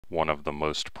One of the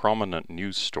most prominent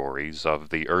news stories of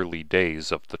the early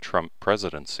days of the Trump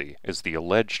presidency is the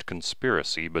alleged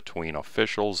conspiracy between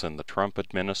officials in the Trump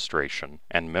administration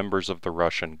and members of the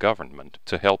Russian government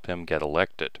to help him get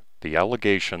elected. The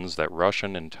allegations that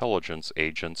Russian intelligence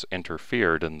agents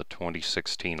interfered in the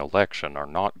 2016 election are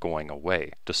not going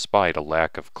away, despite a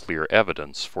lack of clear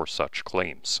evidence for such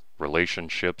claims.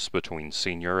 Relationships between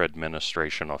senior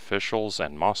administration officials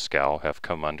and Moscow have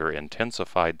come under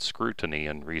intensified scrutiny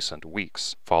in recent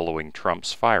weeks, following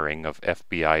Trump's firing of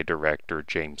FBI Director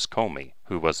James Comey,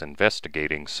 who was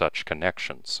investigating such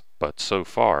connections. But so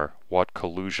far, what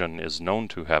collusion is known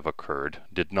to have occurred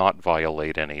did not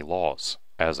violate any laws.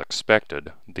 As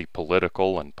expected, the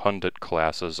political and pundit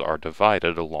classes are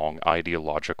divided along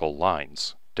ideological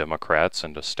lines. Democrats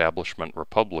and establishment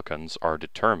Republicans are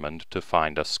determined to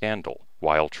find a scandal,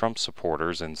 while Trump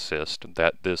supporters insist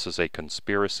that this is a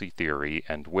conspiracy theory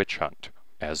and witch hunt.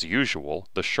 As usual,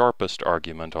 the sharpest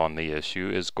argument on the issue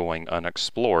is going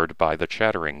unexplored by the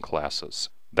chattering classes,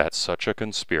 that such a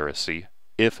conspiracy,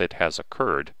 if it has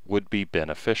occurred, would be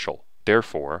beneficial.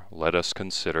 Therefore, let us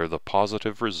consider the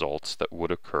positive results that would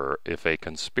occur if a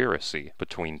conspiracy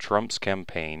between Trump's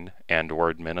campaign and/or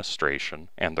administration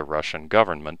and the Russian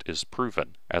government is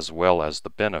proven, as well as the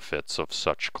benefits of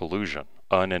such collusion.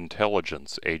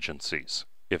 Unintelligence agencies.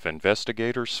 If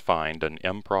investigators find an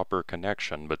improper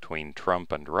connection between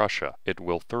Trump and Russia, it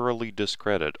will thoroughly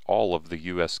discredit all of the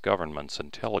U.S. government's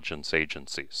intelligence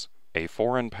agencies. A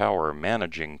foreign power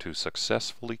managing to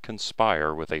successfully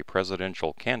conspire with a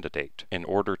presidential candidate in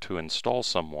order to install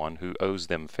someone who owes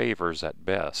them favors at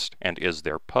best and is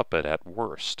their puppet at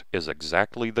worst is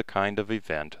exactly the kind of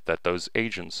event that those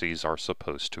agencies are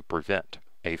supposed to prevent.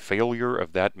 A failure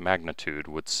of that magnitude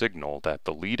would signal that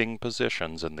the leading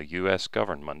positions in the U.S.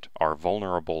 government are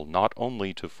vulnerable not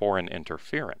only to foreign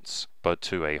interference, but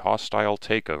to a hostile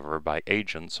takeover by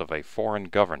agents of a foreign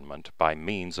government by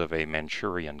means of a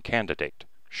Manchurian candidate.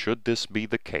 Should this be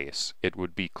the case, it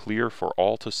would be clear for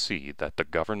all to see that the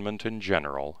government in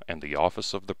general and the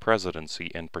office of the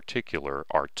presidency in particular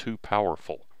are too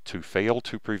powerful. To fail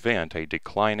to prevent a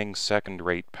declining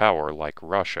second-rate power like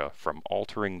Russia from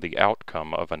altering the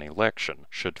outcome of an election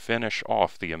should finish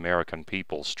off the American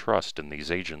people's trust in these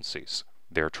agencies.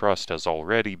 Their trust has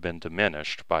already been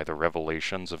diminished by the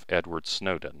revelations of Edward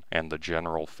Snowden and the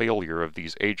general failure of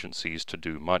these agencies to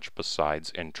do much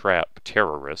besides entrap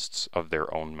terrorists of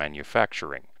their own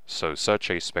manufacturing. So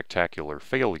such a spectacular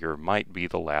failure might be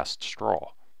the last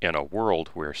straw. In a world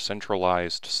where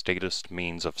centralized statist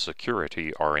means of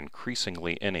security are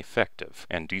increasingly ineffective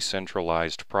and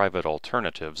decentralized private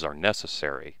alternatives are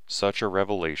necessary, such a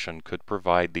revelation could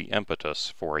provide the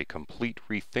impetus for a complete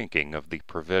rethinking of the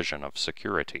provision of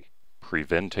security.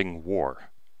 Preventing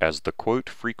war. As the quote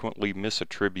frequently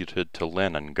misattributed to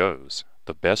Lenin goes,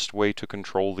 the best way to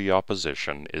control the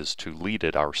opposition is to lead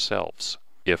it ourselves.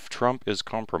 If Trump is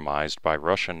compromised by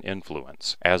Russian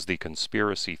influence, as the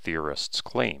conspiracy theorists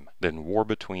claim, then war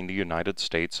between the United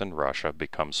States and Russia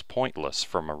becomes pointless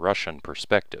from a Russian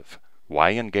perspective.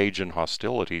 Why engage in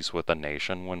hostilities with a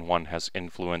nation when one has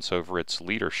influence over its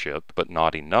leadership but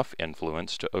not enough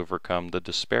influence to overcome the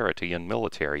disparity in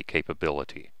military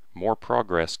capability? More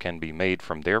progress can be made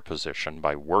from their position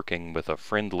by working with a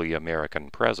friendly American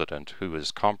president who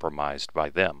is compromised by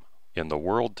them. In the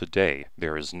world today,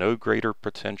 there is no greater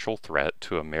potential threat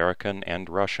to American and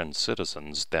Russian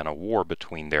citizens than a war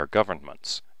between their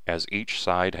governments, as each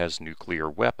side has nuclear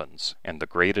weapons, and the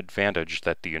great advantage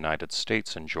that the United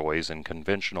States enjoys in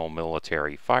conventional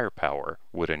military firepower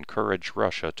would encourage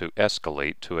Russia to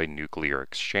escalate to a nuclear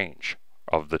exchange.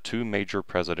 Of the two major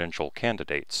presidential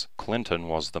candidates, Clinton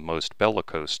was the most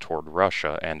bellicose toward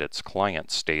Russia and its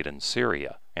client state in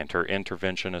Syria, and her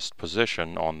interventionist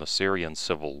position on the Syrian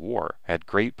civil war had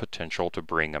great potential to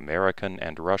bring American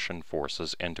and Russian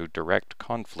forces into direct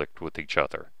conflict with each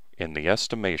other. In the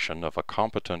estimation of a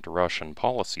competent Russian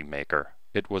policymaker,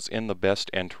 it was in the best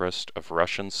interest of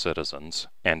Russian citizens,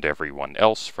 and everyone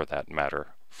else for that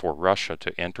matter, for Russia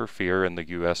to interfere in the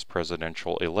U.S.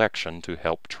 presidential election to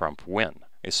help Trump win,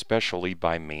 especially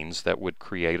by means that would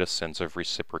create a sense of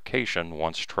reciprocation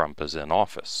once Trump is in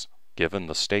office. Given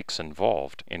the stakes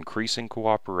involved, increasing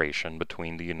cooperation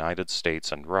between the United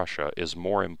States and Russia is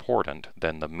more important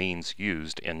than the means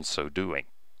used in so doing.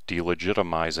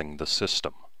 Delegitimizing the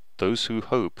system. Those who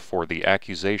hope for the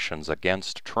accusations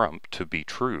against Trump to be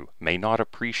true may not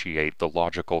appreciate the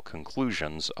logical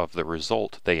conclusions of the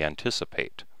result they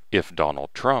anticipate. If Donald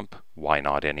Trump, why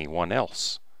not anyone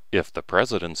else? If the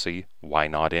presidency, why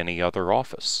not any other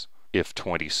office? If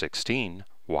 2016,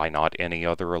 why not any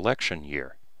other election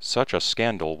year? Such a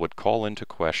scandal would call into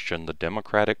question the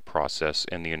democratic process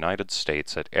in the United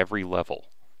States at every level.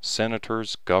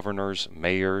 Senators, governors,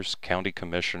 mayors, county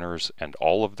commissioners, and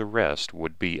all of the rest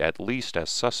would be at least as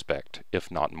suspect,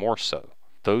 if not more so.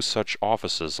 Though such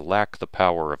offices lack the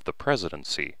power of the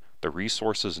presidency, the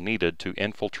resources needed to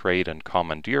infiltrate and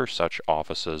commandeer such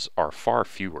offices are far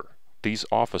fewer. These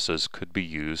offices could be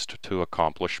used to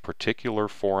accomplish particular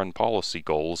foreign policy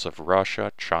goals of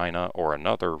Russia, China, or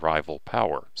another rival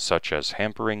power, such as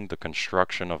hampering the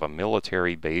construction of a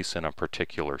military base in a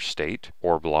particular state,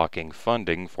 or blocking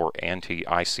funding for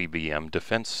anti-ICBM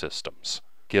defense systems.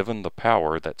 Given the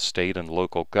power that state and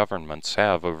local governments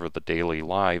have over the daily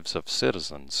lives of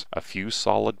citizens, a few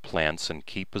solid plants in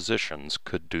key positions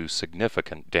could do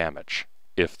significant damage.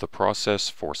 If the process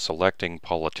for selecting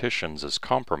politicians is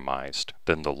compromised,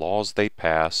 then the laws they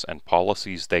pass and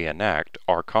policies they enact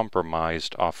are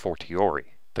compromised a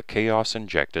fortiori. The chaos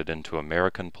injected into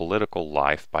American political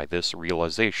life by this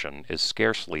realization is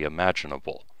scarcely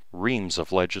imaginable. Reams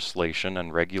of legislation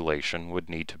and regulation would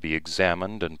need to be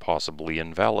examined and possibly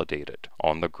invalidated,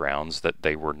 on the grounds that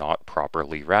they were not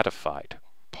properly ratified.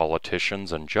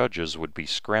 Politicians and judges would be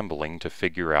scrambling to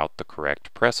figure out the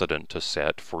correct precedent to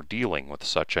set for dealing with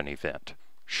such an event.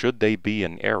 Should they be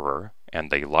in error,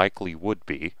 and they likely would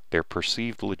be, their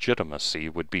perceived legitimacy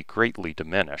would be greatly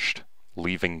diminished.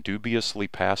 Leaving dubiously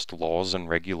passed laws and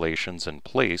regulations in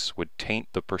place would taint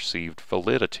the perceived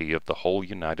validity of the whole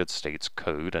United States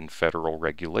Code and federal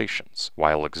regulations,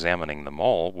 while examining them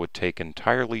all would take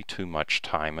entirely too much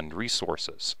time and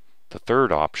resources. The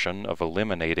third option of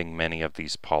eliminating many of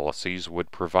these policies would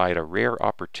provide a rare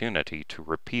opportunity to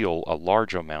repeal a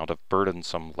large amount of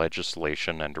burdensome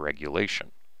legislation and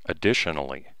regulation.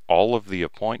 Additionally, all of the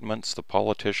appointments the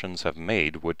politicians have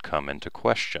made would come into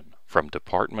question, from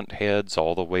department heads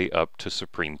all the way up to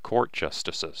Supreme Court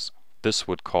justices. This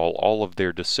would call all of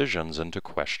their decisions into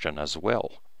question as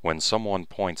well. When someone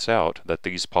points out that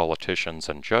these politicians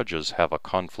and judges have a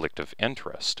conflict of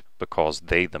interest because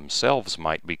they themselves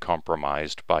might be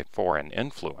compromised by foreign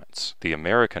influence, the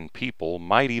American people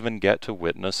might even get to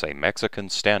witness a Mexican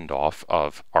standoff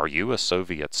of "Are you a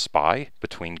Soviet spy?"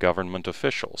 between government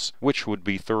officials, which would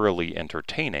be thoroughly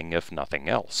entertaining if nothing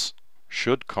else.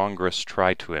 Should Congress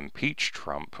try to impeach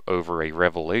Trump over a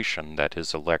revelation that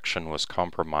his election was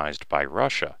compromised by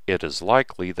Russia, it is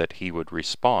likely that he would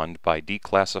respond by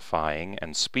declassifying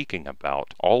and speaking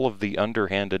about all of the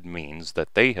underhanded means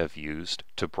that they have used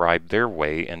to bribe their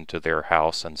way into their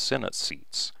House and Senate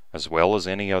seats, as well as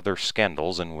any other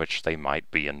scandals in which they might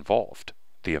be involved.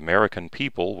 The American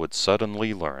people would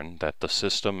suddenly learn that the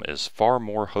system is far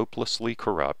more hopelessly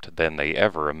corrupt than they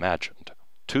ever imagined.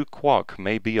 Tu quoque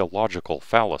may be a logical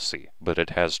fallacy, but it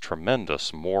has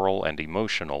tremendous moral and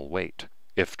emotional weight.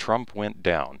 If Trump went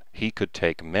down, he could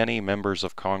take many members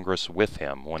of Congress with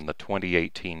him when the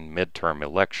 2018 midterm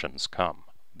elections come.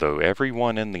 Though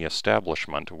everyone in the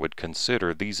establishment would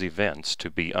consider these events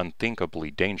to be unthinkably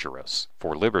dangerous,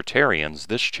 for libertarians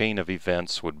this chain of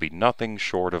events would be nothing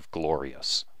short of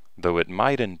glorious. Though it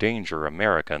might endanger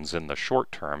Americans in the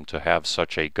short term to have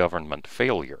such a government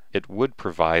failure, it would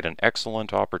provide an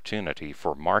excellent opportunity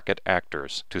for market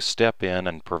actors to step in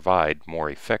and provide more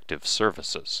effective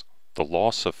services. The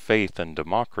loss of faith in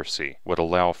democracy would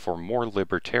allow for more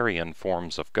libertarian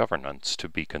forms of governance to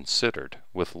be considered,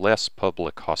 with less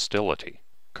public hostility.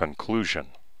 Conclusion.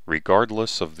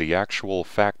 Regardless of the actual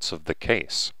facts of the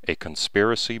case, a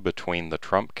conspiracy between the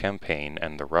Trump campaign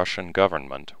and the Russian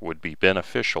government would be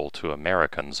beneficial to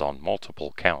Americans on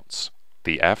multiple counts.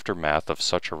 The aftermath of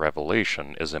such a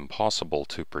revelation is impossible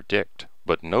to predict,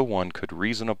 but no one could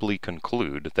reasonably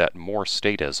conclude that more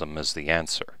statism is the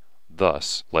answer.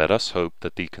 Thus, let us hope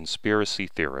that the conspiracy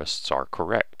theorists are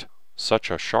correct.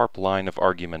 Such a sharp line of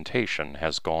argumentation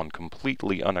has gone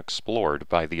completely unexplored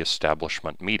by the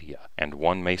establishment media, and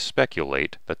one may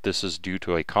speculate that this is due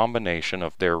to a combination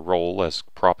of their role as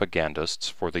propagandists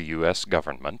for the U.S.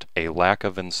 government, a lack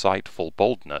of insightful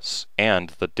boldness,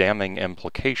 and the damning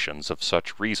implications of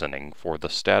such reasoning for the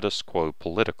status quo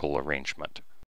political arrangement.